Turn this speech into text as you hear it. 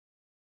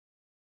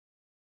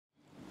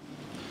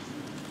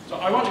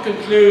I want to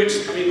conclude,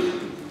 I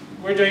mean,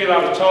 we're doing a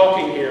lot of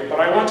talking here,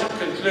 but I want to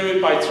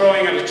conclude by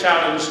throwing out a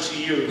challenge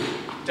to you,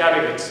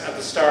 delegates, at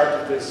the start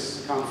of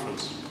this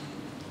conference.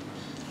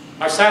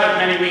 I've sat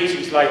at many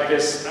meetings like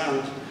this,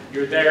 and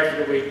you're there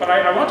for the week, but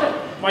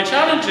my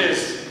challenge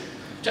is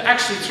to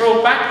actually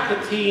throw back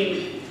the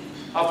theme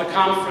of the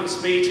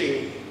conference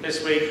meeting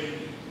this week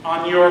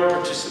on your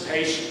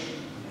participation,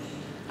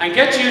 and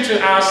get you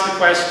to ask the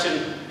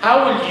question,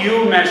 how will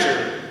you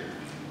measure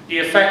the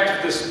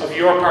effectiveness of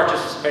your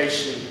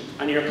participation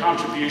and your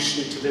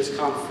contribution to this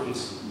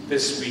conference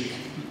this week?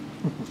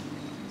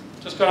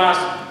 Just going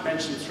to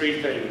mention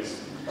 3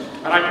 things.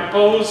 And I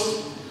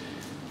propose,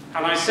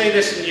 and I say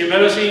this in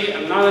humility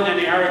and not in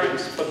any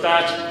arrogance, but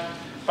that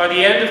by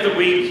the end of the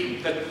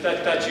week,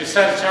 that you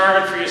set a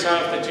target for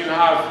yourself, that you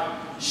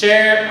have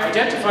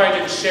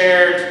identified and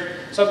shared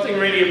something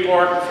really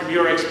important from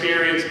your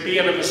experience, be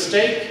it a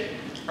mistake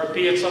or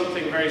be it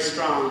something very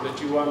strong that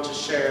you want to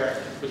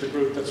share with the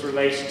group that's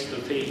related to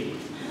the theme.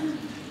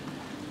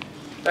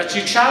 That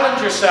you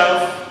challenge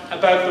yourself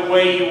about the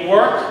way you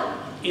work,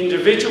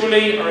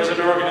 individually or as an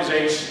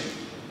organisation,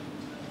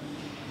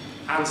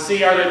 and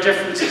see are there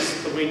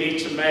differences that we need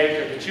to make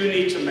or that you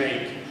need to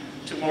make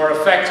to more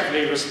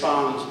effectively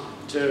respond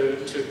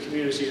to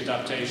community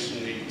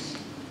adaptation needs.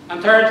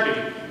 And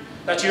thirdly,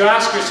 that you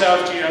ask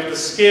yourself, do you have the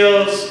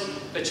skills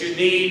that you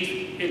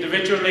need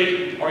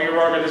individually or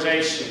your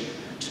organisation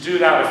to do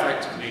that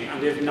effectively,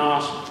 and if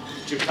not,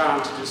 do you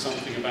plan to do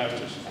something about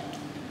it?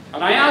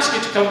 And I ask you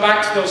to come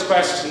back to those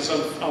questions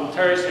on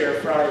Thursday or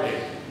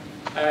Friday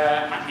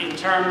in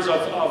terms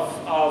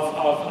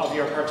of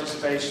your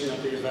participation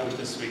at the event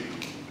this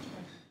week.